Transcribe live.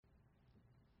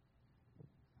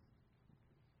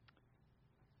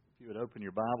would open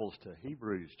your Bibles to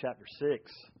Hebrews chapter 6.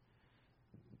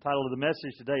 The title of the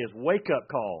message today is Wake Up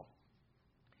Call.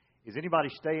 Is anybody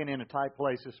staying in a tight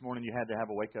place this morning? You had to have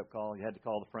a wake-up call. You had to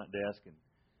call the front desk.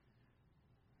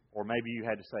 Or maybe you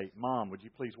had to say, Mom, would you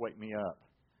please wake me up?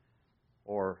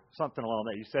 Or something along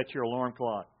that. You set your alarm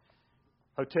clock.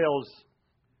 Hotels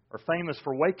are famous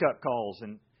for wake-up calls.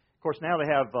 And, of course, now they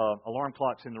have alarm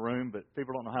clocks in the room, but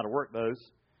people don't know how to work those.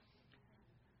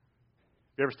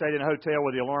 You ever stayed in a hotel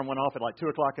where the alarm went off at like 2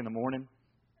 o'clock in the morning?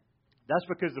 That's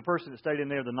because the person that stayed in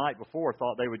there the night before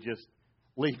thought they would just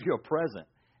leave you a present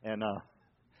and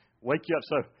wake you up.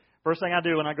 So first thing I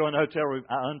do when I go in the hotel room,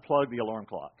 I unplug the alarm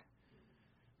clock.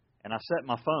 And I set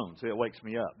my phone so it wakes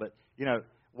me up. But,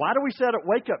 why do we set up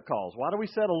wake-up calls? Why do we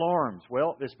set alarms?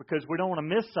 Well, it's because we don't want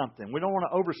to miss something. We don't want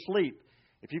to oversleep.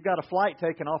 If you've got a flight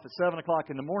taking off at 7 o'clock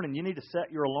in the morning, you need to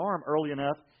set your alarm early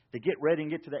enough to get ready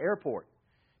and get to the airport.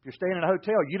 If you're staying in a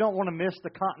hotel, you don't want to miss the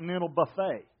continental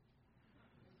buffet.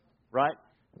 Right?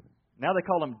 Now they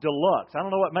call them deluxe. I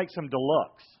don't know what makes them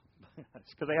deluxe.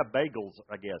 It's because they have bagels,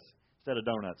 I guess, instead of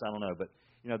donuts. I don't know. But,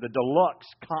 the deluxe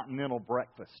continental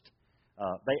breakfast.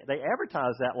 They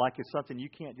advertise that like it's something you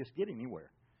can't just get anywhere.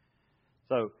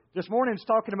 So this morning it's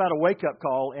talking about a wake-up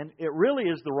call, and it really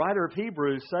is the writer of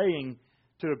Hebrews saying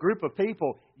to a group of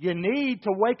people, you need to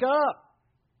wake up.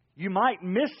 You might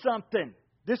miss something.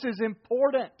 This is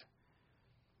important.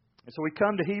 And so we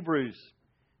come to Hebrews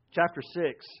chapter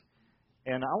 6.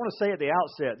 And I want to say at the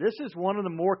outset, this is one of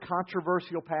the more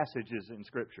controversial passages in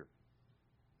Scripture.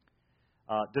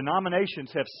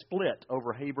 Denominations have split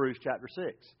over Hebrews chapter 6.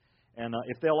 And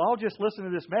if they'll all just listen to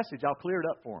this message, I'll clear it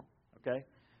up for them. Okay?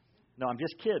 No, I'm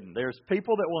just kidding. There's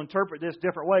people that will interpret this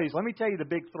different ways. Let me tell you the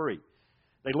big three.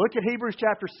 They look at Hebrews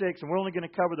chapter 6, and we're only going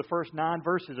to cover the first 9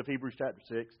 verses of Hebrews chapter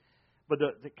 6. But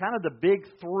the kind of the big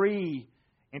three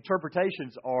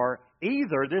interpretations are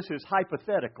either this is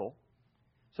hypothetical.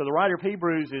 So the writer of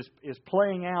Hebrews is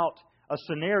playing out a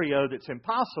scenario that's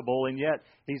impossible, and yet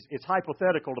it's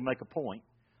hypothetical to make a point.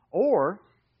 Or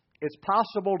it's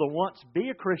possible to once be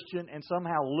a Christian and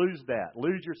somehow lose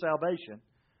your salvation.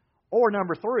 Or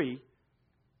number 3,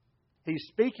 he's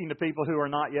speaking to people who are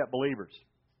not yet believers.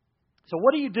 So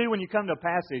what do you do when you come to a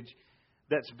passage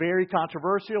that's very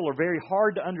controversial or very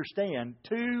hard to understand?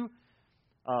 2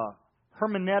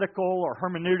 hermeneutical or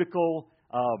hermeneutical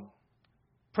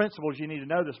principles you need to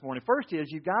know this morning. First is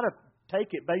you've got to take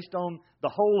it based on the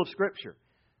whole of Scripture.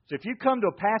 So if you come to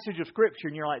a passage of Scripture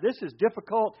and you're like, this is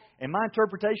difficult and my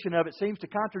interpretation of it seems to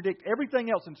contradict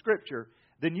everything else in Scripture,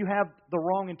 then you have the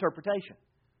wrong interpretation.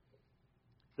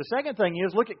 The second thing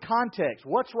is look at context.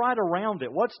 What's right around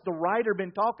it? What's the writer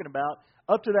been talking about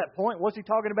up to that point? What's he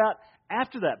talking about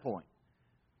after that point?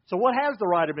 So what has the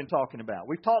writer been talking about?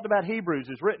 We've talked about Hebrews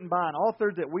is written by an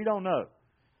author that we don't know.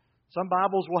 Some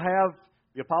Bibles will have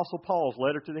the Apostle Paul's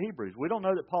letter to the Hebrews. We don't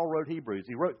know that Paul wrote Hebrews.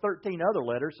 He wrote 13 other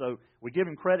letters, so we give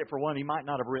him credit for one he might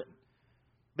not have written.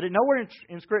 But nowhere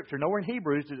in Scripture, nowhere in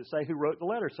Hebrews did it say who wrote the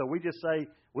letter. So we just say,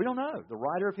 we don't know. The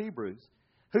writer of Hebrews.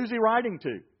 Who's he writing to?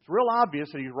 It's real obvious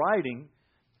that he's writing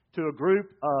to a group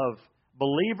of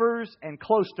believers and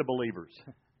close to believers.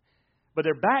 But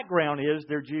their background is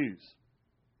they're Jews.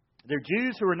 They're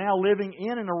Jews who are now living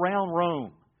in and around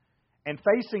Rome and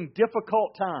facing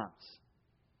difficult times.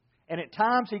 And at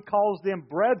times he calls them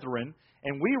brethren,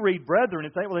 and we read brethren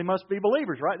and think, well, they must be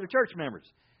believers, right? They're church members.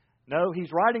 No,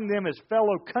 he's writing them as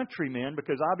fellow countrymen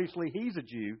because obviously he's a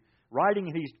Jew, writing,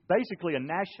 and he's basically a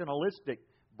nationalistic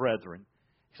brethren.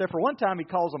 Except for one time he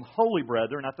calls them holy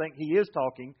brethren. I think he is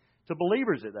talking to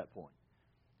believers at that point.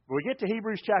 But we get to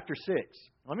Hebrews chapter 6.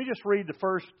 Let me just read the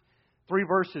first 3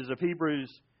 verses of Hebrews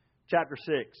chapter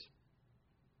 6.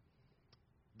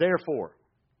 Therefore,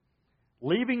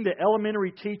 leaving the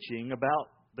elementary teaching about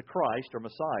the Christ or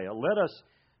Messiah, let us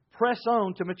press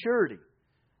on to maturity,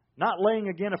 not laying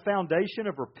again a foundation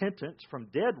of repentance from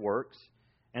dead works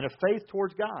and of faith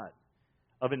towards God,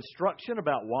 of instruction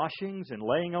about washings and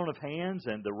laying on of hands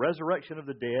and the resurrection of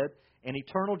the dead and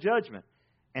eternal judgment.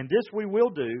 And this we will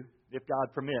do if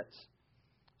God permits.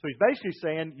 So he's basically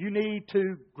saying you need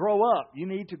to grow up. You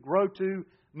need to grow to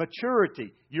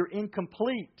maturity. You're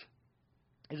incomplete.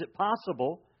 Is it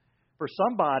possible for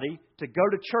somebody to go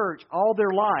to church all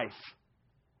their life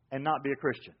and not be a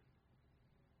Christian?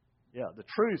 Yeah, the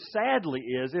truth, sadly,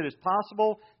 is it is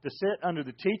possible to sit under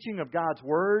the teaching of God's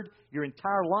Word your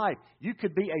entire life. You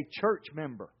could be a church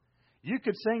member. You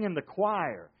could sing in the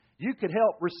choir. You could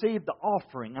help receive the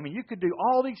offering. I mean, you could do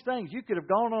all these things. You could have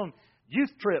gone on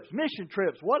youth trips, mission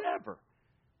trips, whatever.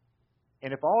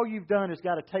 And if all you've done is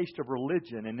got a taste of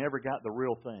religion and never got the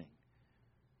real thing,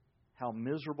 how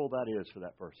miserable that is for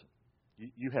that person.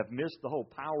 You have missed the whole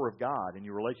power of God in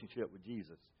your relationship with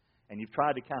Jesus. And you've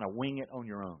tried to kind of wing it on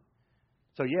your own.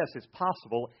 So yes, it's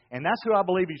possible. And that's who I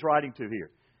believe he's writing to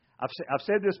here. I've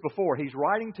said this before. He's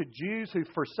writing to Jews who've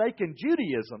forsaken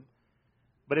Judaism.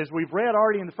 But as we've read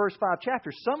already in the first 5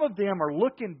 chapters, some of them are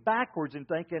looking backwards and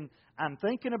thinking, I'm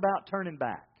thinking about turning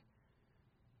back.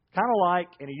 Kind of like,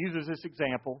 and he uses this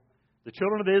example, the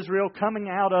children of Israel coming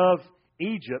out of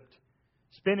Egypt,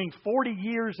 spending 40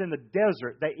 years in the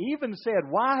desert. They even said,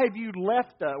 why have you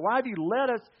led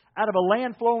us out of a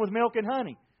land flowing with milk and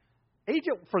honey?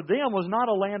 Egypt for them was not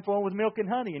a land flowing with milk and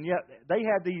honey, and yet they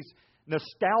had these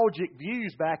nostalgic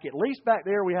views back. At least back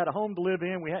there we had a home to live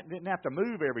in. We didn't have to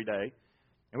move every day.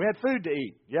 And we had food to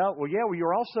eat. Well, you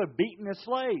were also beaten as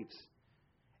slaves.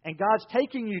 And God's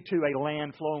taking you to a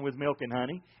land flowing with milk and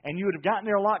honey, and you would have gotten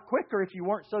there a lot quicker if you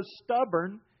weren't so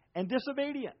stubborn and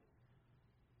disobedient.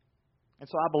 And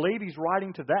so I believe he's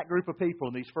writing to that group of people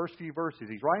in these first few verses.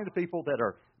 He's writing to people that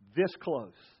are this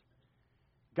close.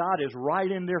 God is right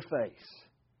in their face.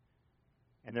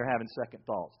 And they're having second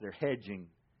thoughts. They're hedging.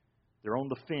 They're on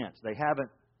the fence. They haven't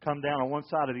come down on one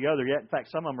side or the other yet. In fact,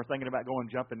 some of them are thinking about going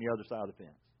and jumping the other side of the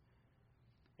fence.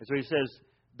 And so he says,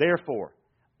 therefore,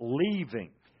 leaving.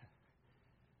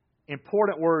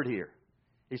 Important word here.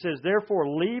 He says, therefore,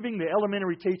 leaving the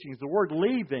elementary teachings. The word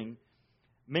leaving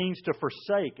means to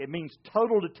forsake. It means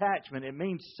total detachment. It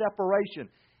means separation.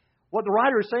 What the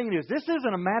writer is saying is, this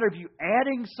isn't a matter of you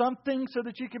adding something so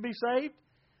that you can be saved.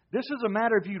 This is a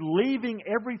matter of you leaving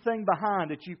everything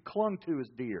behind that you've clung to as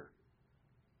dear.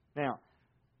 Now,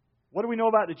 what do we know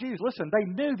about the Jews? Listen,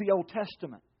 they knew the Old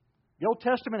Testament. The Old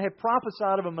Testament had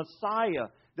prophesied of a Messiah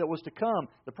that was to come.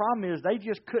 The problem is they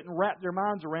just couldn't wrap their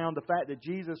minds around the fact that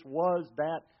Jesus was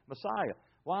that Messiah.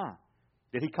 Why?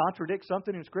 Did he contradict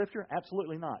something in Scripture?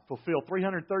 Absolutely not. Fulfilled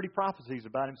 330 prophecies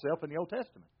about himself in the Old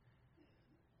Testament.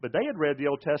 But they had read the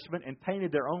Old Testament and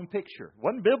painted their own picture. It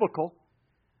wasn't biblical.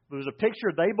 It was a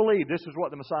picture they believed this is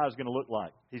what the Messiah is going to look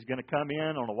like. He's going to come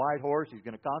in on a white horse. He's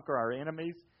going to conquer our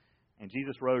enemies. And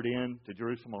Jesus rode in to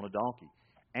Jerusalem on a donkey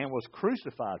and was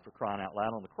crucified, for crying out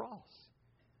loud, on the cross.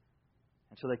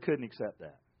 And so they couldn't accept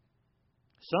that.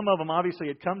 Some of them obviously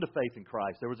had come to faith in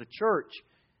Christ. There was a church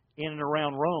in and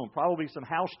around Rome, probably some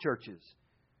house churches.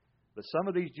 But some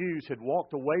of these Jews had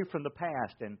walked away from the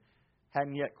past and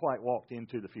hadn't yet quite walked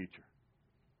into the future.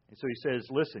 And so he says,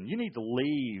 listen, you need to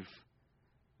leave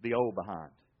the old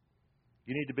behind.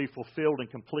 You need to be fulfilled and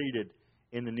completed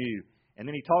in the new. And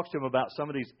then he talks to them about some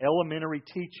of these elementary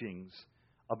teachings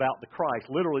about the Christ,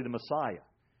 literally the Messiah.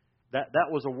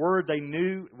 That was a word they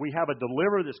knew. We have a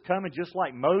deliverer that's coming, just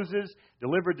like Moses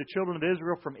delivered the children of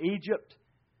Israel from Egypt.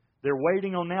 They're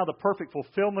waiting on now the perfect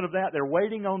fulfillment of that. They're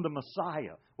waiting on the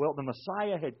Messiah. Well, the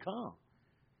Messiah had come.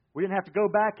 We didn't have to go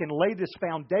back and lay this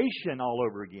foundation all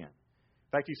over again.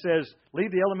 In fact, he says,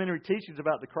 leave the elementary teachings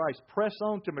about the Christ. Press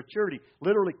on to maturity,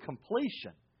 literally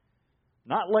completion.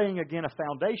 Not laying again a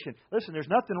foundation. Listen, there's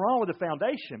nothing wrong with the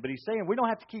foundation, but he's saying we don't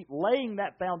have to keep laying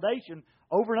that foundation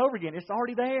over and over again. It's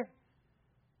already there.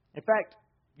 In fact,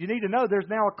 you need to know there's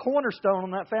now a cornerstone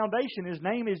on that foundation. His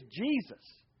name is Jesus.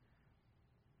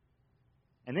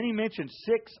 And then he mentions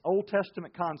 6 Old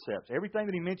Testament concepts. Everything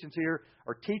that he mentions here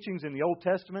are teachings in the Old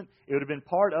Testament. It would have been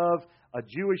part of a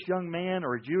Jewish young man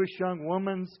or a Jewish young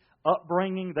woman's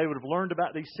upbringing. They would have learned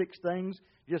about these 6 things.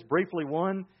 Just briefly,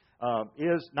 one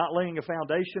is not laying a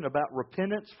foundation about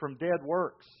repentance from dead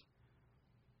works.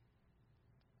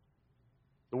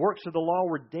 The works of the law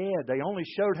were dead. They only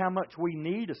showed how much we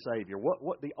need a Savior.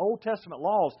 What the Old Testament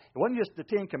laws, it wasn't just the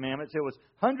 10 Commandments, it was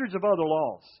hundreds of other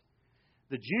laws.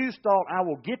 The Jews thought, I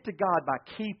will get to God by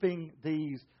keeping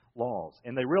these laws.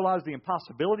 And they realized the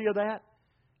impossibility of that.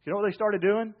 You know what they started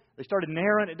doing? They started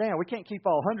narrowing it down. We can't keep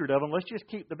all 100 of them. Let's just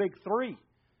keep the big 3.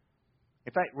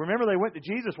 In fact, remember they went to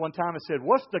Jesus one time and said,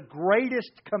 what's the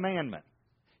greatest commandment?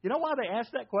 You know why they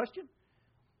asked that question?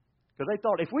 Because they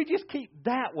thought, if we just keep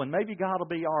that one, maybe God will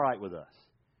be all right with us.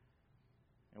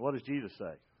 And what does Jesus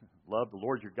say? Love the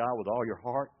Lord your God with all your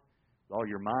heart, with all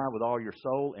your mind, with all your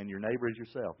soul, and your neighbor as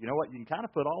yourself. You know what? You can kind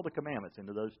of put all the commandments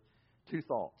into those 2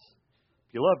 thoughts.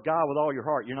 If you love God with all your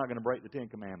heart, you're not going to break the 10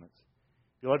 Commandments.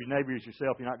 If you love your neighbor as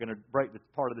yourself, you're not going to break the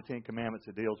part of the 10 Commandments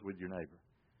that deals with your neighbor,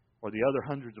 or the other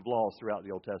hundreds of laws throughout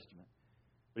the Old Testament.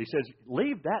 But he says,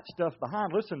 leave that stuff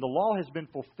behind. Listen, the law has been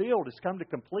fulfilled. It's come to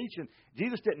completion.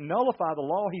 Jesus didn't nullify the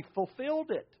law. He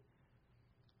fulfilled it.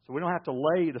 So we don't have to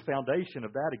lay the foundation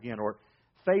of that again. Or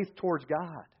faith towards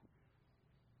God.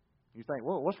 You think,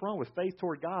 well, what's wrong with faith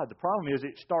toward God? The problem is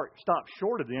it stopped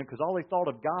short of them because all they thought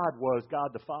of God was God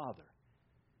the Father.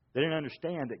 They didn't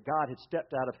understand that God had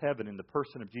stepped out of heaven in the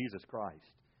person of Jesus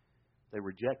Christ. They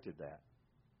rejected that.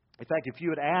 In fact, if you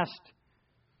had asked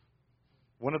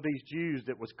one of these Jews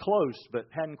that was close but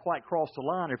hadn't quite crossed the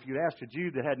line, or if you'd asked a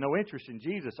Jew that had no interest in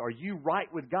Jesus, are you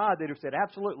right with God? They'd have said,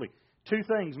 absolutely. Two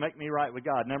things make me right with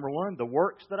God. Number one, the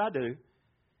works that I do.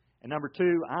 And number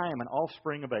two, I am an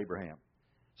offspring of Abraham.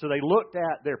 So they looked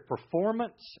at their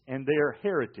performance and their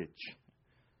heritage.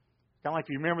 Kind of like if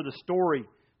you remember the story,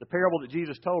 the parable that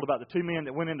Jesus told about the two men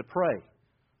that went in to pray.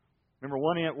 Remember,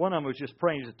 one of them was just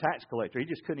praying. He's a tax collector. He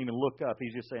just couldn't even look up.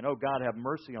 He's just saying, oh, God, have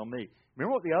mercy on me.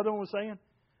 Remember what the other one was saying?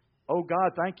 Oh,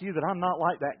 God, thank you that I'm not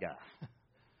like that guy.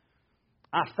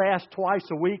 I fast twice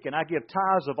a week and I give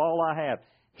tithes of all I have.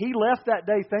 He left that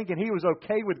day thinking he was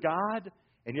okay with God.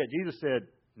 And yet Jesus said,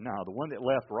 no, the one that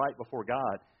left right before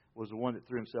God was the one that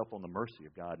threw himself on the mercy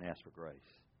of God and asked for grace.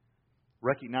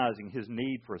 Recognizing his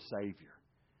need for a Savior.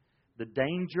 The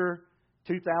danger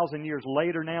 2,000 years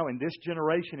later now in this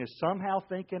generation is somehow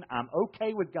thinking I'm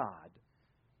okay with God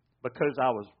because I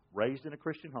was raised in a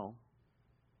Christian home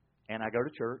and I go to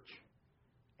church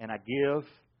and I give.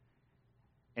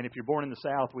 And if you're born in the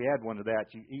South, we add one to that.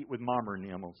 You eat with Mama and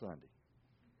them on Sunday.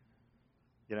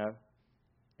 You know?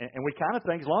 And we kind of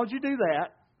think as long as you do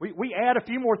that, we add a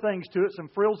few more things to it, some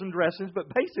frills and dressings, but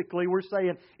basically we're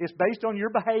saying it's based on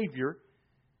your behavior.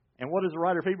 And what is the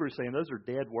writer of Hebrews saying? Those are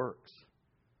dead works.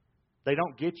 They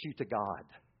don't get you to God.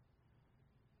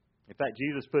 In fact,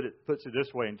 Jesus puts it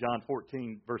this way in John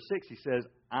 14, verse 6. He says,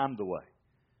 I'm the way,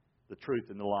 the truth,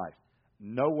 and the life.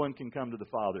 No one can come to the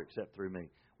Father except through me.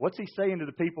 What's he saying to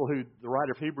the people who the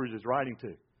writer of Hebrews is writing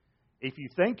to? If you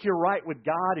think you're right with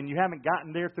God and you haven't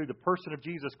gotten there through the person of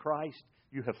Jesus Christ,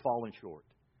 you have fallen short.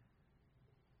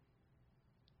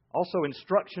 Also,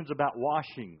 instructions about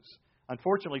washings.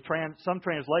 Unfortunately, some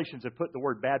translations have put the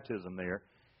word baptism there.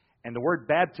 And the word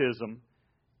baptism,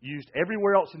 used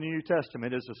everywhere else in the New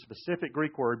Testament, is a specific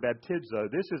Greek word,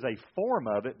 baptizo. This is a form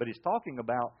of it, but he's talking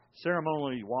about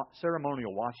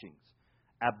ceremonial washings,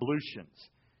 ablutions.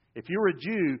 If you were a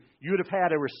Jew, you would have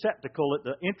had a receptacle at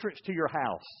the entrance to your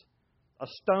house, a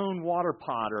stone water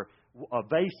pot or a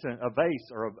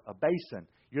vase or a basin.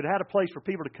 You'd have had a place for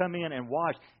people to come in and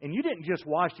wash. And you didn't just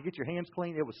wash to get your hands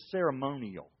clean. It was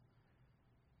ceremonial.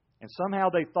 And somehow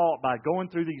they thought by going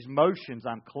through these motions,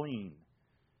 I'm clean.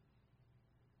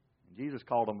 And Jesus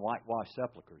called them whitewashed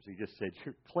sepulchres. He just said,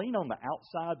 you're clean on the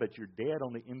outside, but you're dead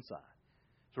on the inside.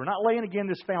 So we're not laying again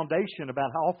this foundation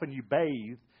about how often you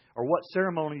bathe or what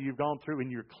ceremony you've gone through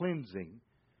in your cleansing.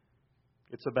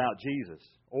 It's about Jesus.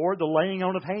 Or the laying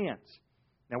on of hands.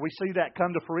 Now we see that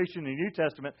come to fruition in the New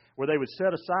Testament where they would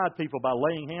set aside people by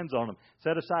laying hands on them.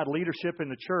 Set aside leadership in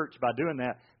the church by doing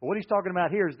that. But what he's talking about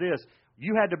here is this.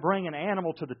 You had to bring an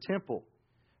animal to the temple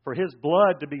for his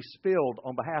blood to be spilled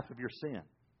on behalf of your sin.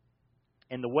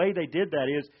 And the way they did that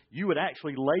is you would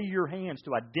actually lay your hands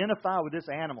to identify with this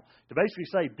animal. To basically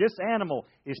say, this animal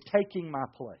is taking my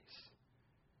place.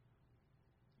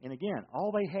 And again,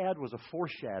 all they had was a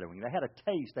foreshadowing. They had a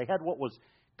taste. They had what was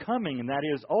coming, and that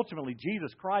is ultimately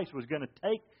Jesus Christ was going to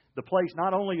take the place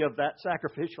not only of that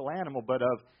sacrificial animal, but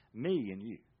of me and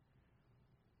you.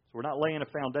 So we're not laying a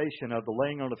foundation of the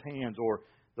laying on of hands or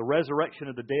the resurrection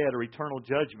of the dead or eternal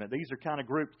judgment. These are kind of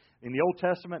grouped in the Old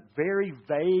Testament, very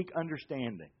vague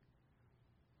understanding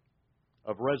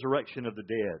of resurrection of the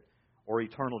dead or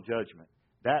eternal judgment.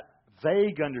 That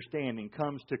vague understanding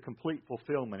comes to complete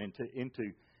fulfillment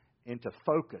into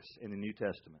focus in the New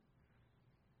Testament.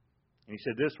 And he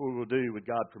said, this we will do what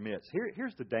God permits.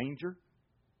 Here's the danger,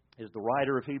 as the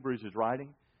writer of Hebrews is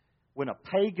writing. When a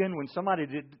pagan, when somebody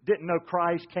didn't know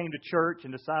Christ, came to church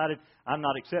and decided, I'm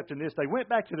not accepting this, they went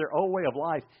back to their old way of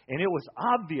life, and it was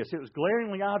obvious, it was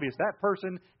glaringly obvious, that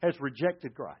person has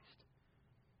rejected Christ.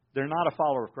 They're not a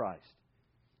follower of Christ.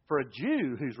 For a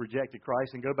Jew who's rejected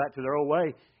Christ and go back to their old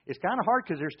way, it's kind of hard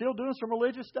because they're still doing some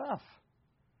religious stuff.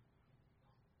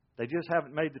 They just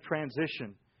haven't made the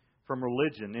transition from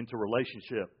religion into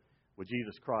relationship with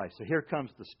Jesus Christ. So here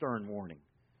comes the stern warning.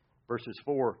 Verses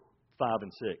 4, 5,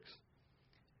 and 6.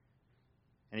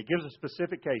 And he gives a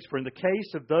specific case. For in the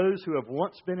case of those who have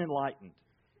once been enlightened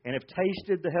and have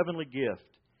tasted the heavenly gift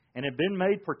and have been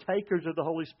made partakers of the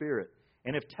Holy Spirit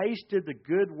and have tasted the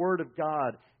good word of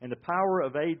God and the power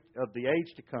of the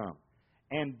age to come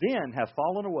and then have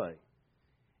fallen away,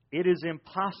 it is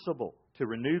impossible to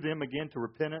renew them again to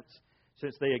repentance,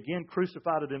 since they again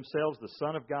crucified to themselves the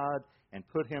Son of God and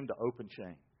put him to open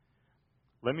shame.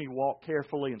 Let me walk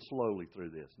carefully and slowly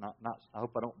through this. I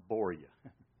hope I don't bore you.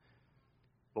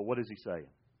 But what is he saying?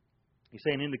 He's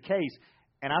saying in the case,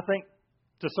 and I think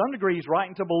to some degree he's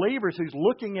writing to believers who's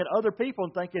looking at other people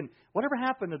and thinking, whatever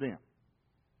happened to them?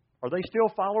 Are they still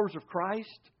followers of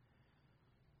Christ?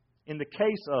 In the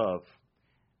case of,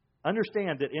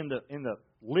 understand that in the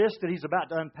list that he's about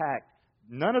to unpack,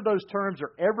 none of those terms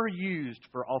are ever used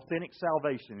for authentic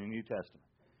salvation in the New Testament.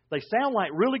 They sound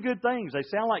like really good things. They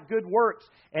sound like good works.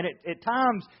 And at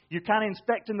times, you're kind of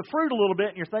inspecting the fruit a little bit,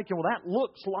 and you're thinking, well, that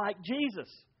looks like Jesus.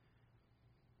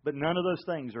 But none of those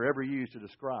things are ever used to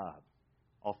describe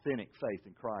authentic faith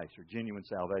in Christ or genuine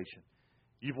salvation.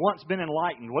 You've once been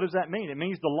enlightened. What does that mean? It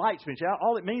means the light's been shone.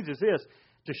 All it means is this,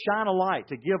 to shine a light,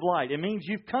 to give light. It means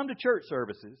you've come to church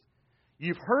services.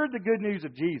 You've heard the good news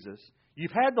of Jesus.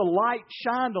 You've had the light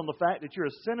shined on the fact that you're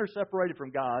a sinner separated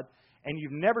from God, and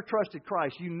you've never trusted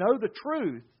Christ. You know the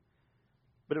truth,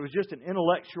 but it was just an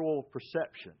intellectual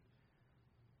perception.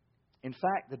 In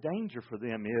fact, the danger for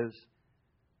them is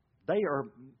they are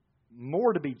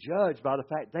more to be judged by the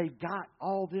fact they've got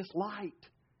all this light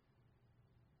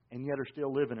and yet are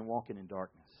still living and walking in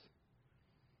darkness.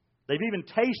 They've even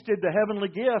tasted the heavenly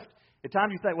gift. At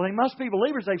times you think, well, they must be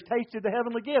believers. They've tasted the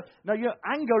heavenly gift. No,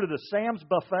 I can go to the Sam's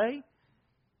Buffet.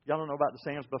 Y'all don't know about the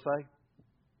Sam's Buffet?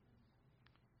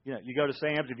 You go to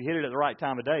Sam's, if you hit it at the right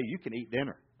time of day, you can eat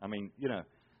dinner. I mean,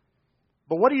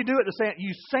 But what do you do at the Sam's?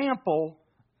 You sample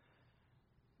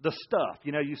the stuff.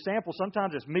 You sample,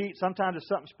 sometimes it's meat, sometimes it's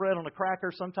something spread on a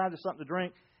cracker, sometimes it's something to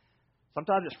drink,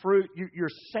 sometimes it's fruit. You're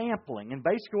sampling. And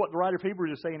basically what the writer of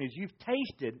Hebrews is saying is you've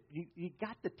tasted, you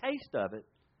got the taste of it,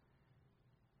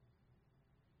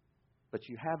 but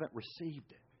you haven't received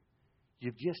it.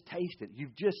 You've just tasted it.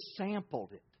 You've just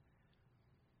sampled it.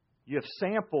 You have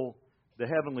sampled the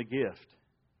heavenly gift.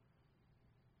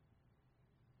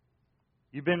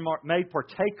 You've been made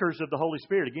partakers of the Holy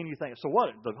Spirit. Again, you think, so what?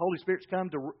 The Holy Spirit's come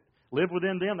to live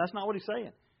within them? That's not what he's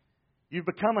saying. You've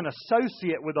become an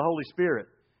associate with the Holy Spirit.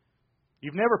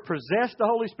 You've never possessed the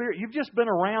Holy Spirit. You've just been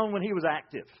around when He was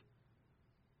active.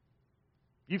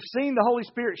 You've seen the Holy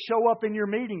Spirit show up in your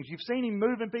meetings. You've seen Him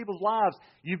move in people's lives.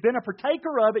 You've been a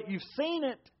partaker of it. You've seen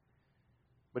it.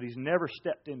 But He's never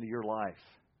stepped into your life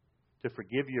to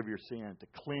forgive you of your sin, to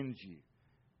cleanse you,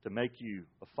 to make you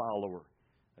a follower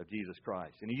of Jesus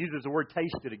Christ. And he uses the word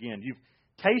tasted again. You've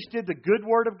tasted the good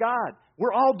Word of God.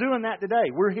 We're all doing that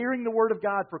today. We're hearing the Word of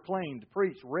God proclaimed,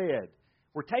 preached, read.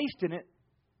 We're tasting it.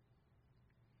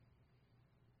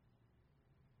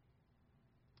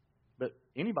 But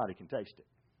anybody can taste it.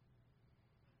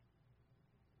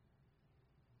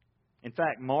 In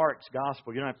fact, Mark's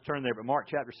Gospel, you don't have to turn there, but Mark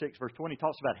chapter 6, verse 20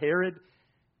 talks about Herod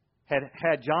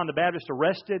had John the Baptist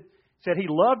arrested. Said he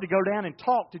loved to go down and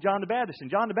talk to John the Baptist.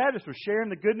 And John the Baptist was sharing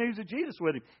the good news of Jesus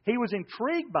with him. He was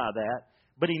intrigued by that,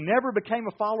 but he never became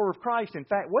a follower of Christ. In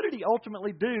fact, what did he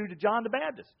ultimately do to John the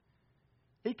Baptist?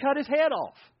 He cut his head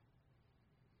off.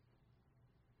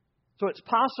 So it's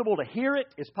possible to hear it.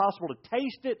 It's possible to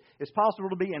taste it. It's possible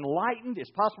to be enlightened.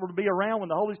 It's possible to be around when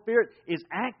the Holy Spirit is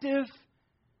active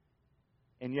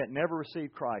and yet never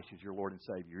receive Christ as your Lord and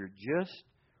Savior. You're just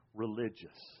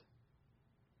religious.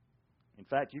 In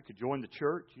fact, you could join the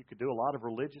church. You could do a lot of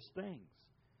religious things.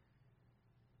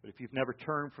 But if you've never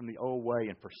turned from the old way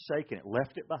and forsaken it,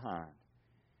 left it behind,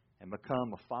 and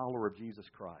become a follower of Jesus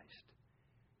Christ,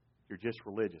 you're just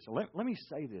religious. And let me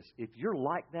say this. If you're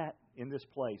like that in this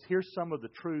place, here's some of the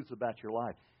truths about your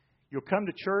life. You'll come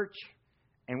to church,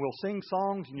 and we'll sing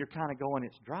songs, and you're kind of going,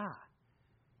 it's dry.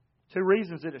 Two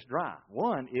reasons that it's dry.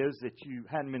 One is that you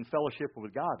hadn't been fellowshipping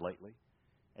with God lately,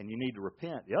 and you need to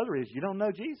repent. The other is you don't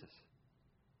know Jesus.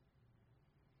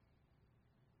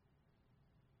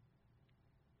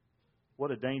 What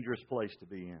a dangerous place to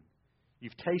be in.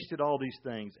 You've tasted all these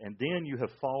things, and then you have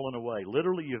fallen away.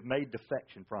 Literally, you've made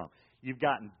defection from. You've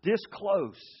gotten this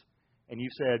close, and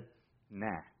you've said, nah,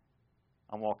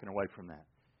 I'm walking away from that.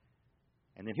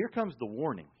 And then here comes the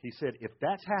warning. He said, if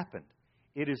that's happened,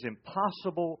 it is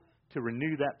impossible to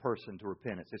renew that person to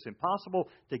repentance. It's impossible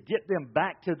to get them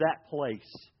back to that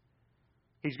place.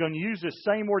 He's going to use this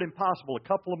same word impossible a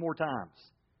couple of more times.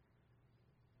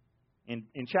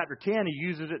 In chapter 10, he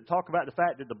uses it to talk about the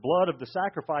fact that the blood of the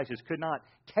sacrifices could not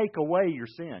take away your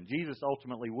sin. Jesus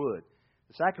ultimately would.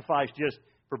 The sacrifice just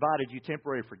provided you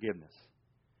temporary forgiveness.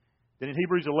 Then in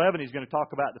Hebrews 11, he's going to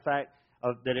talk about the fact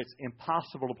that it's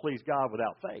impossible to please God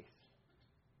without faith.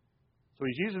 So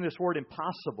he's using this word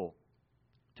impossible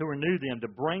to renew them, to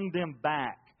bring them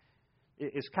back.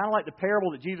 It's kind of like the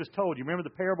parable that Jesus told. You remember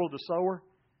the parable of the sower?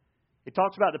 It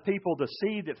talks about the people, the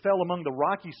seed that fell among the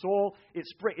rocky soil. It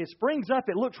springs up.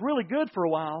 It looks really good for a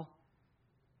while.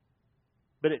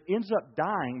 But it ends up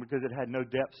dying because it had no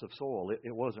depths of soil.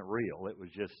 It wasn't real. It was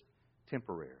just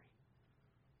temporary.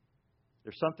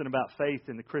 There's something about faith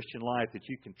in the Christian life that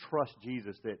you can trust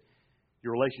Jesus, that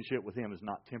your relationship with Him is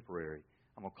not temporary.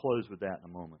 I'm going to close with that in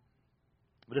a moment.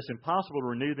 But it's impossible to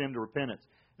renew them to repentance.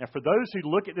 Now, for those who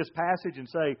look at this passage and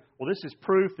say, well, this is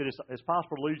proof that it's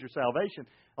possible to lose your salvation,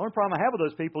 the only problem I have with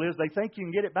those people is they think you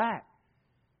can get it back.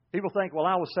 People think, well,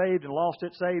 I was saved and lost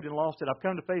it, saved and lost it. I've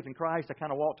come to faith in Christ. I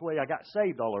kind of walked away. I got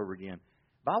saved all over again.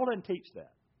 The Bible doesn't teach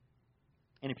that.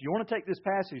 And if you want to take this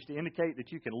passage to indicate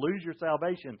that you can lose your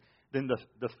salvation, then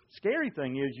the scary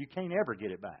thing is you can't ever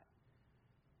get it back.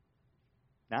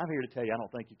 Now, I'm here to tell you I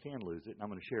don't think you can lose it, and I'm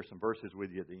going to share some verses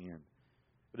with you at the end.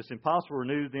 But it's impossible to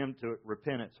renew them to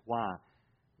repentance. Why?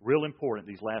 Real important,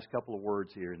 these last couple of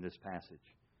words here in this passage.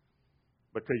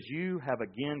 Because you have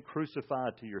again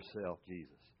crucified to yourself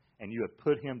Jesus, and you have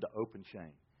put Him to open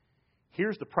shame.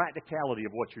 Here's the practicality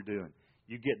of what you're doing.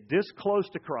 You get this close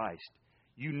to Christ.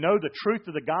 You know the truth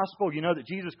of the gospel. You know that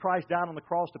Jesus Christ died on the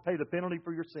cross to pay the penalty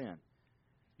for your sin.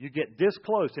 You get this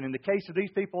close. And in the case of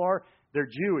these people they're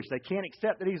Jewish. They can't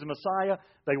accept that He's a Messiah.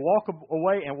 They walk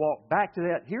away and walk back to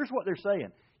that. Here's what they're saying.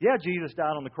 Yeah, Jesus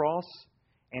died on the cross,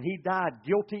 and He died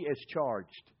guilty as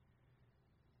charged.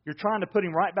 You're trying to put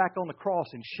Him right back on the cross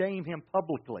and shame Him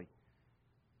publicly.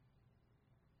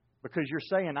 Because you're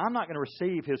saying, I'm not going to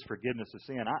receive His forgiveness of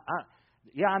sin.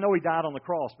 I know He died on the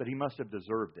cross, but He must have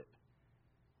deserved it.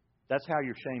 That's how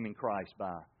you're shaming Christ,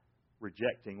 by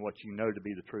rejecting what you know to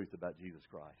be the truth about Jesus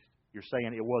Christ. You're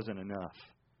saying it wasn't enough.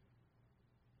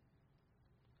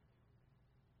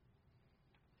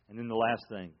 And then the last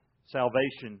thing,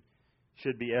 salvation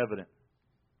should be evident.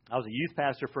 I was a youth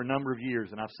pastor for a number of years,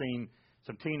 and I've seen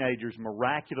some teenagers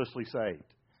miraculously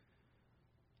saved.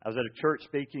 I was at a church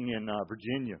speaking in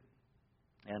Virginia,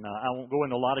 and I won't go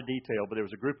into a lot of detail, but there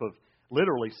was a group of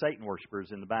literally Satan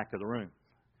worshipers in the back of the room.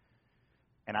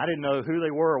 And I didn't know who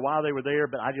they were or why they were there,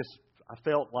 but I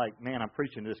felt like, man, I'm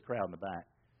preaching to this crowd in the back.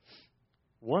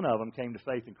 One of them came to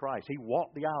faith in Christ. He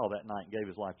walked the aisle that night and gave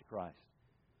his life to Christ.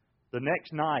 The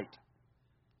next night,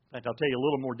 in fact, I'll tell you a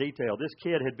little more detail. This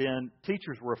kid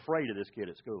teachers were afraid of this kid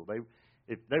at school.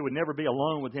 They would never be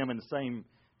alone with him in the same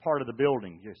part of the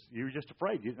building. You were just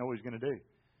afraid. You didn't know what he was going to do.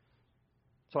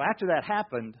 So after that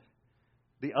happened,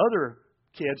 the other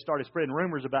kids started spreading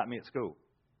rumors about me at school.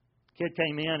 Kid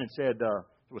came in and said,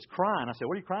 was crying. I said,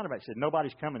 what are you crying about? She said,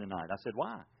 nobody's coming tonight. I said,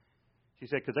 why? She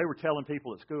said, because they were telling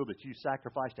people at school that you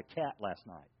sacrificed a cat last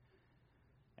night.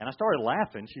 And I started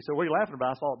laughing. She said, what are you laughing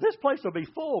about? I thought, this place will be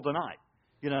full tonight.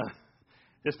 You know,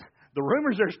 the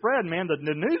rumors are spreading, man.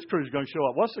 The news crew's going to show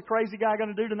up. What's the crazy guy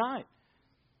going to do tonight?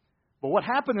 But what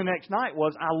happened the next night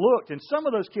was I looked, and some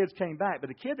of those kids came back. But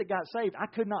the kid that got saved, I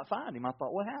could not find him. I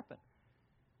thought, what happened?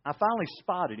 I finally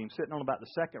spotted him sitting on about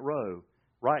the second row,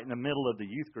 right in the middle of the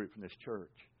youth group from this church.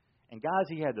 And guys,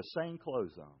 he had the same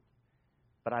clothes on.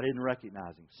 But I didn't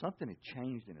recognize him. Something had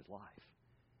changed in his life.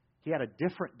 He had a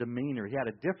different demeanor. He had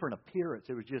a different appearance.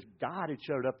 It was just God had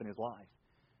showed up in his life.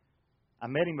 I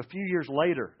met him a few years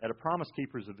later at a Promise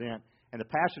Keepers event, and the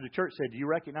pastor of the church said, do you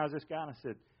recognize this guy? And I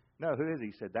said, no, who is he?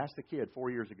 He said, that's the kid 4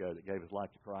 years ago that gave his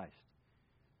life to Christ.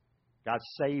 God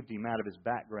saved him out of his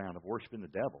background of worshiping the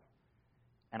devil.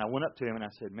 And I went up to him and I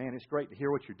said, man, it's great to hear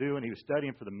what you're doing. He was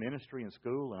studying for the ministry in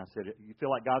school. And I said, you feel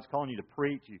like God's calling you to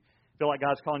preach? You feel like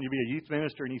God's calling you to be a youth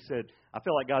minister? And he said, I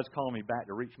feel like God's calling me back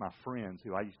to reach my friends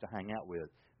who I used to hang out with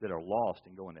that are lost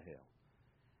and going to hell.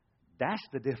 That's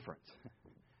the difference.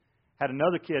 Had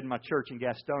another kid in my church in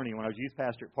Gastonia when I was youth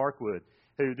pastor at Parkwood,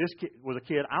 who this kid was a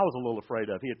kid I was a little afraid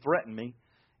of. He had threatened me.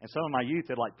 And some of my youth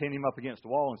had pinned him up against the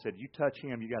wall and said, you touch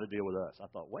him, you got to deal with us. I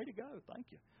thought, way to go. Thank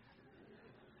you.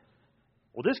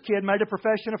 Well, this kid made a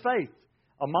profession of faith.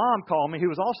 A mom called me who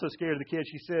was also scared of the kid.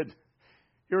 She said,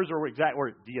 here's her exact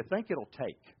word, do you think it'll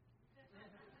take?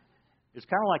 It's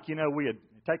kind of like, we had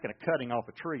taken a cutting off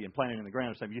a tree and planted it in the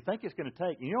ground or something. You think it's going to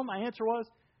take? And you know what my answer was?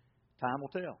 Time will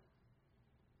tell.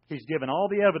 He's given all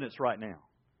the evidence right now.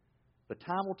 But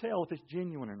time will tell if it's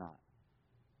genuine or not.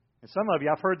 And some of you,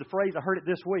 I've heard the phrase, I heard it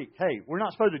this week. Hey, we're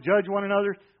not supposed to judge one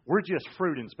another. We're just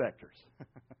fruit inspectors.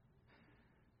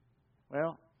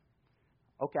 Well,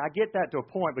 okay, I get that to a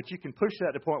point, but you can push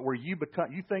that to a point where you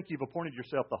think you've appointed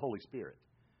yourself the Holy Spirit.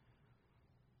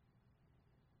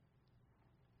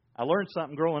 I learned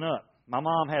something growing up. My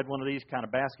mom had one of these kind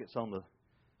of baskets on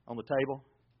the table.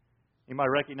 Anybody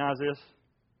recognize this?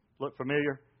 Look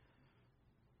familiar?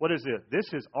 What is this? This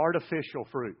is artificial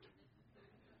fruit.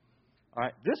 All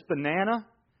right, this banana,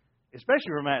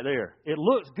 especially from out there, it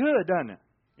looks good, doesn't it?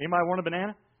 Anybody want a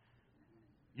banana?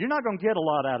 You're not going to get a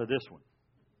lot out of this one.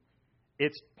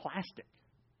 It's plastic.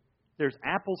 There's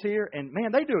apples here, and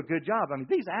man, they do a good job. I mean,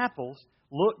 these apples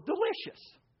look delicious,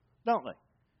 don't they?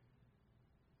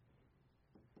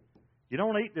 You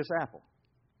don't eat this apple.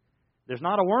 There's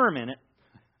not a worm in it.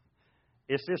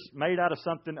 It's just made out of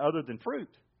something other than fruit.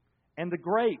 And the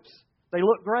grapes, they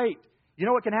look great. You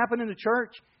know what can happen in the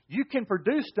church? You can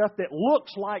produce stuff that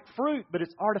looks like fruit, but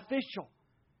it's artificial.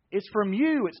 It's from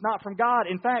you. It's not from God.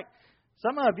 In fact,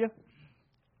 some of you,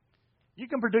 you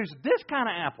can produce this kind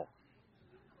of apple.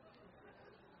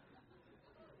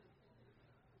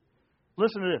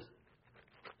 Listen to this.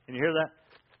 Can you hear that?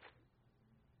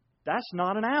 That's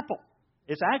not an apple.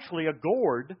 It's actually a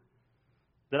gourd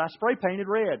that I spray painted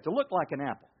red to look like an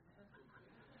apple.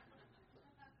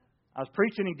 I was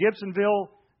preaching in Gibsonville,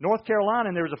 North Carolina,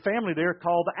 and there was a family there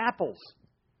called the Apples.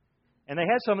 And they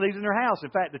had some of these in their house.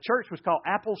 In fact, the church was called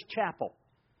Apples Chapel.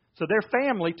 So their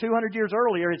family, 200 years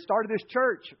earlier, had started this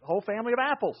church, a whole family of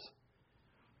apples.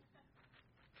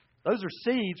 Those are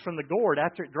seeds from the gourd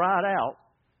after it dried out.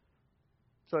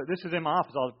 So this is in my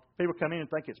office. All people come in and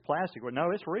think it's plastic. Well, no,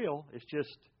 it's real. It's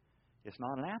just, it's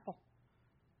not an apple.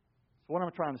 So what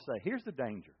I'm trying to say, here's the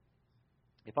danger.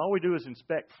 If all we do is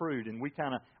inspect fruit and we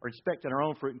kind of are inspecting our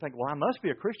own fruit and think, well, I must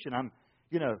be a Christian. I'm,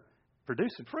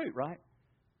 producing fruit, right?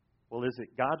 Well, is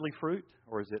it godly fruit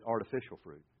or is it artificial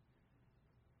fruit?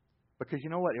 Because you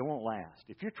know what? It won't last.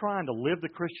 If you're trying to live the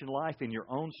Christian life in your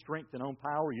own strength and own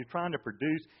power, you're trying to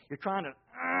produce, you're trying to,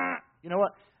 you know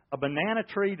what? A banana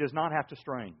tree does not have to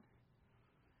strain.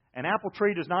 An apple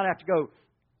tree does not have to go,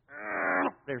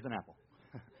 there's an apple.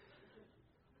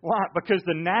 Why? Because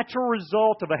the natural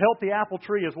result of a healthy apple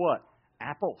tree is what?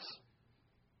 Apples.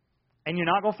 And you're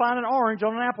not going to find an orange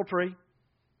on an apple tree.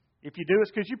 If you do,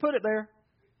 it's because you put it there.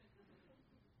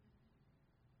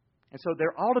 And so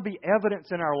there ought to be evidence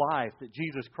in our life that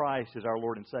Jesus Christ is our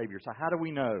Lord and Savior. So how do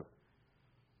we know?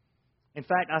 In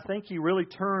fact, I think he really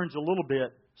turns a little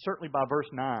bit, certainly by verse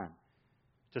 9,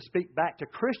 to speak back to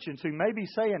Christians who may be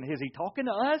saying, is he talking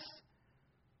to us?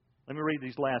 Let me read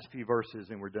these last few verses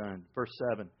and we're done. Verse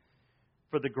 7.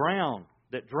 For the ground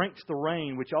that drinks the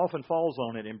rain which often falls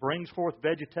on it and brings forth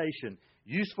vegetation,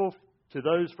 useful to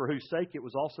those for whose sake it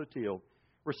was also tilled,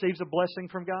 receives a blessing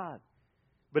from God.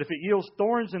 But if it yields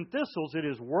thorns and thistles, it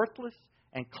is worthless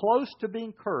and close to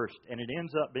being cursed, and it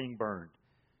ends up being burned.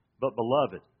 But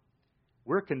beloved,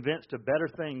 we're convinced of better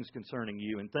things concerning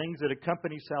you and things that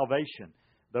accompany salvation,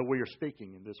 though we are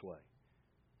speaking in this way.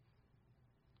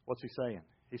 What's he saying?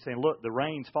 He's saying, look, the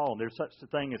rain's fallen. There's such a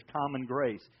thing as common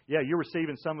grace. Yeah, you're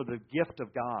receiving some of the gift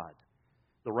of God.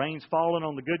 The rain's fallen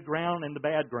on the good ground and the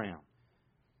bad ground.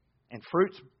 And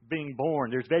fruit's being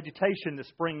born. There's vegetation that's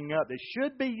springing up that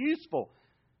should be useful.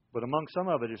 But among some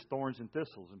of it is thorns and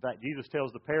thistles. In fact, Jesus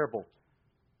tells the parable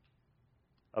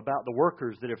about the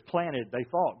workers that have planted, they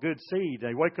thought, good seed.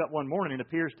 They wake up one morning and it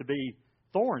appears to be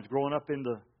thorns growing up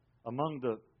among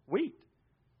the wheat.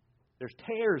 There's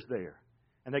tares there.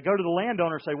 And they go to the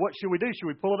landowner and say, what should we do? Should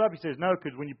we pull it up? He says, no,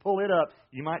 because when you pull it up,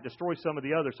 you might destroy some of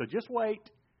the others. So just wait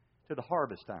till the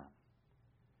harvest time.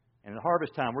 And at the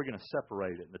harvest time, we're going to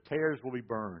separate it. The tares will be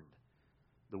burned.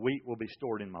 The wheat will be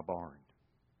stored in my barn.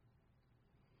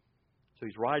 So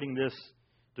he's writing this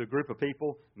to a group of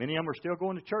people. Many of them are still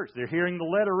going to church. They're hearing the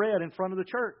letter read in front of the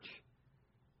church.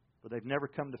 But they've never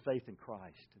come to faith in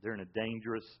Christ. They're in a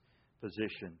dangerous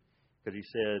position. Because he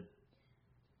said,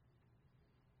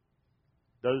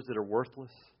 those that are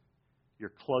worthless,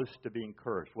 you're close to being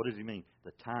cursed. What does he mean?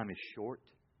 The time is short.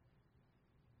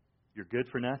 You're good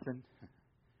for nothing.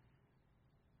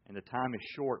 And the time is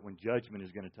short when judgment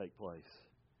is going to take place.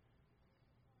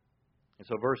 And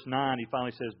so verse 9, he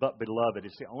finally says, but beloved.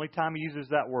 It's the only time he uses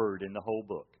that word in the whole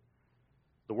book.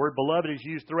 The word beloved is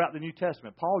used throughout the New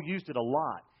Testament. Paul used it a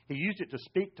lot. He used it to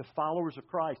speak to followers of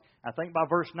Christ. I think by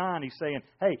verse 9, he's saying,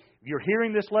 hey, you're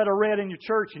hearing this letter read in your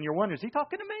church and you're wondering, is he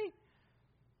talking to me?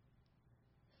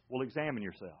 Well, examine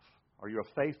yourself. Are you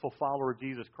a faithful follower of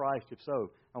Jesus Christ? If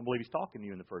so, I don't believe he's talking to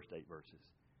you in the first 8 verses.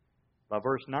 By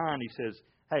verse 9, he says,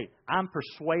 hey, I'm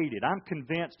persuaded, I'm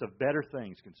convinced of better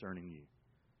things concerning you.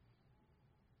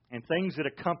 And things that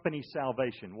accompany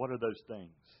salvation. What are those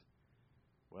things?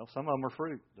 Well, some of them are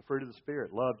fruit. The fruit of the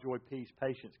Spirit. Love, joy, peace,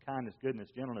 patience, kindness, goodness,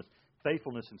 gentleness,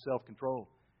 faithfulness, and self-control.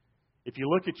 If you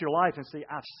look at your life and say,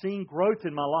 I've seen growth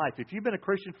in my life. If you've been a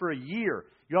Christian for a year,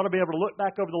 you ought to be able to look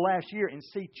back over the last year and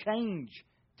see change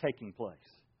taking place.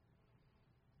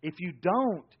 If you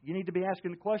don't, you need to be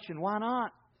asking the question, why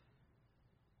not?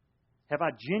 Have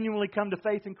I genuinely come to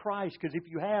faith in Christ? Because if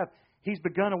you have, He's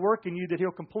begun a work in you that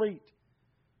He'll complete.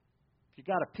 If you've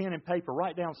got a pen and paper,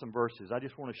 write down some verses. I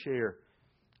just want to share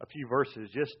a few verses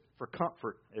just for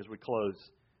comfort as we close.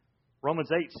 Romans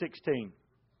 8:16.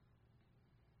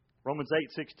 Romans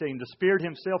 8:16. The Spirit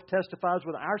Himself testifies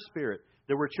with our spirit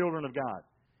that we're children of God.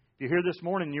 If you're here this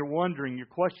morning and you're wondering, you're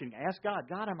questioning, ask God,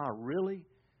 God, am I really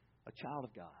a child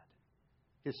of God?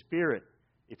 His Spirit,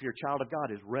 if you're a child of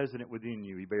God, is resident within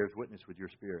you. He bears witness with your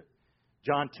spirit.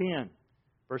 John 10,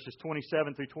 Verses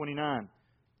 27 through 29.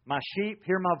 My sheep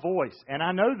hear my voice, and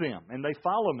I know them, and they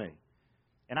follow me.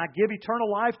 And I give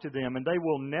eternal life to them, and they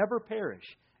will never perish,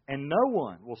 and no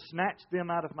one will snatch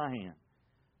them out of my hand.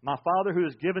 My Father who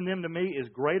has given them to me is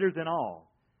greater than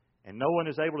all, and no one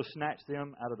is able to snatch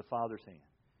them out of the Father's hand.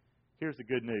 Here's the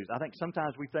good news. I think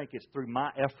sometimes we think it's through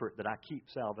my effort that I keep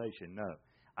salvation. No.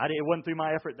 It wasn't through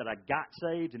my effort that I got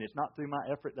saved, and it's not through my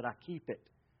effort that I keep it.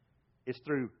 It's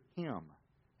through Him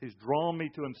who's drawn me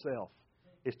to Himself.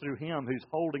 It's through Him who's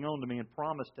holding on to me and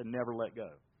promised to never let go.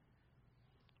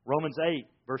 Romans 8,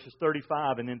 verses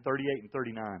 35 and then 38 and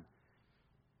 39.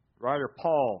 The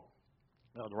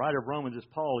writer of Romans is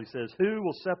Paul. He says, Who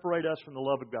will separate us from the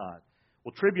love of God?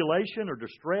 Will tribulation or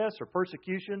distress or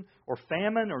persecution or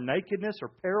famine or nakedness or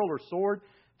peril or sword?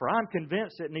 For I'm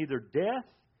convinced that neither death,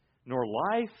 nor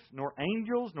life, nor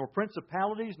angels, nor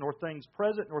principalities, nor things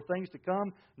present, nor things to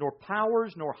come, nor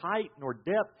powers, nor height, nor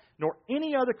depth, nor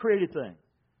any other created thing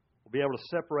will be able to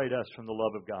separate us from the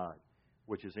love of God,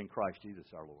 which is in Christ Jesus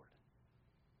our Lord.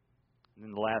 And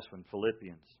then the last one,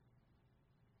 Philippians.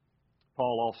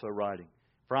 Paul also writing,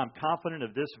 For I'm confident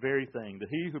of this very thing, that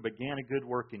He who began a good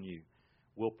work in you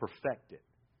will perfect it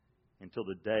until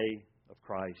the day of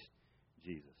Christ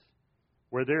Jesus.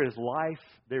 Where there is life,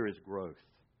 there is growth.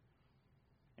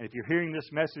 And if you're hearing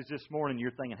this message this morning,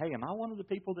 you're thinking, hey, am I one of the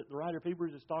people that the writer of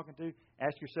Hebrews is talking to?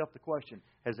 Ask yourself the question,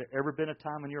 has there ever been a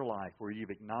time in your life where you've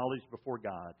acknowledged before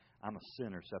God, I'm a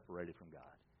sinner separated from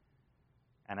God?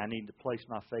 And I need to place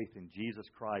my faith in Jesus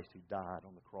Christ who died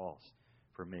on the cross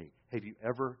for me. Have you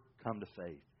ever come to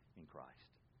faith in Christ?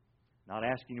 Not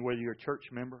asking you whether you're a church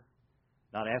member.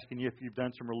 Not asking you if you've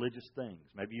done some religious things.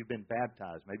 Maybe you've been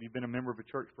baptized. Maybe you've been a member of a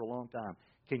church for a long time.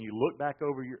 Can you look back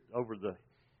over the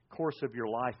course of your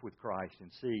life with Christ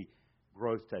and see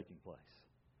growth taking place?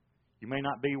 You may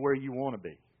not be where you want to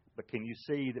be, but can you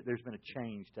see that there's been a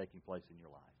change taking place in your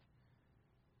life?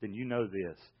 Then you know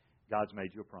this. God's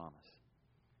made you a promise.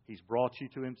 He's brought you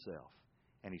to Himself,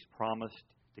 and He's promised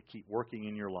to keep working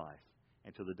in your life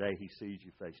until the day He sees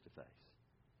you face to face.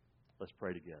 Let's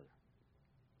pray together.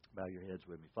 Bow your heads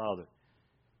with me. Father,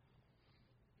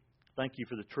 thank You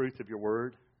for the truth of Your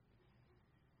Word.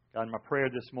 God, my prayer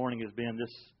this morning has been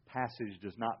this passage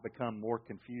does not become more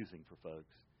confusing for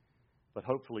folks, but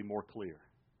hopefully more clear.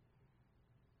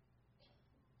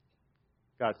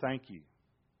 God, thank You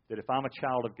that if I'm a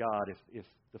child of God, if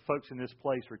the folks in this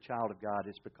place are a child of God,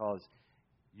 it's because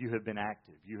You have been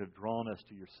active. You have drawn us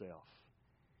to Yourself.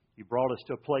 You brought us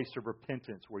to a place of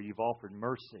repentance where You've offered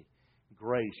mercy,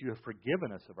 grace. You have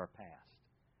forgiven us of our past.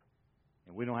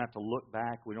 And we don't have to look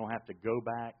back. We don't have to go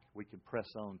back. We can press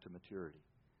on to maturity.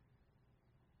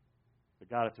 But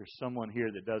God, if there's someone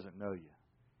here that doesn't know You,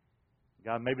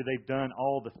 God, maybe they've done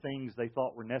all the things they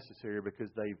thought were necessary because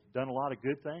they've done a lot of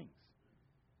good things,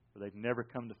 but they've never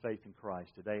come to faith in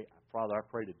Christ. Today, Father, I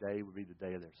pray today would be the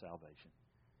day of their salvation.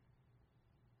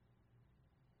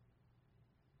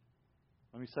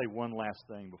 Let me say one last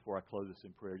thing before I close this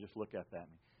in prayer. Just look up at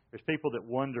me. There's people that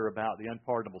wonder about the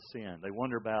unpardonable sin. They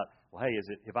wonder about, well, hey,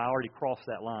 have I already crossed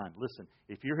that line? Listen,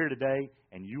 if you're here today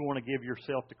and you want to give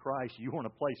yourself to Christ, you want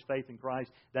to place faith in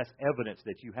Christ, that's evidence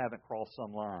that you haven't crossed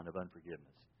some line of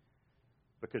unforgiveness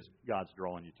because God's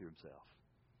drawing you to Himself.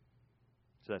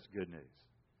 So that's good news.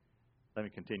 Let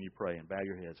me continue praying. Bow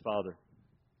your heads. Father,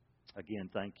 again,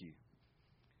 thank You.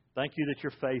 Thank You that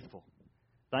You're faithful.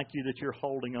 Thank You that You're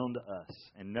holding on to us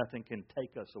and nothing can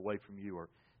take us away from You or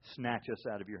snatch us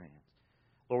out of Your hands.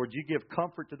 Lord, You give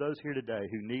comfort to those here today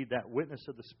who need that witness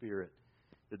of the Spirit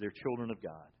that they're children of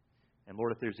God. And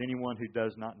Lord, if there's anyone who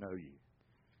does not know You,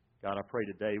 God, I pray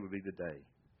today would be the day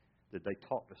that they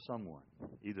talk to someone,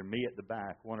 either me at the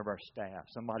back, one of our staff,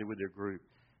 somebody with their group,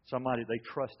 somebody they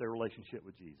trust their relationship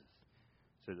with Jesus,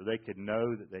 so that they could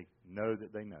know that they know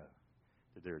that they know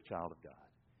that they're a child of God.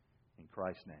 In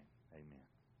Christ's name,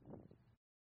 amen.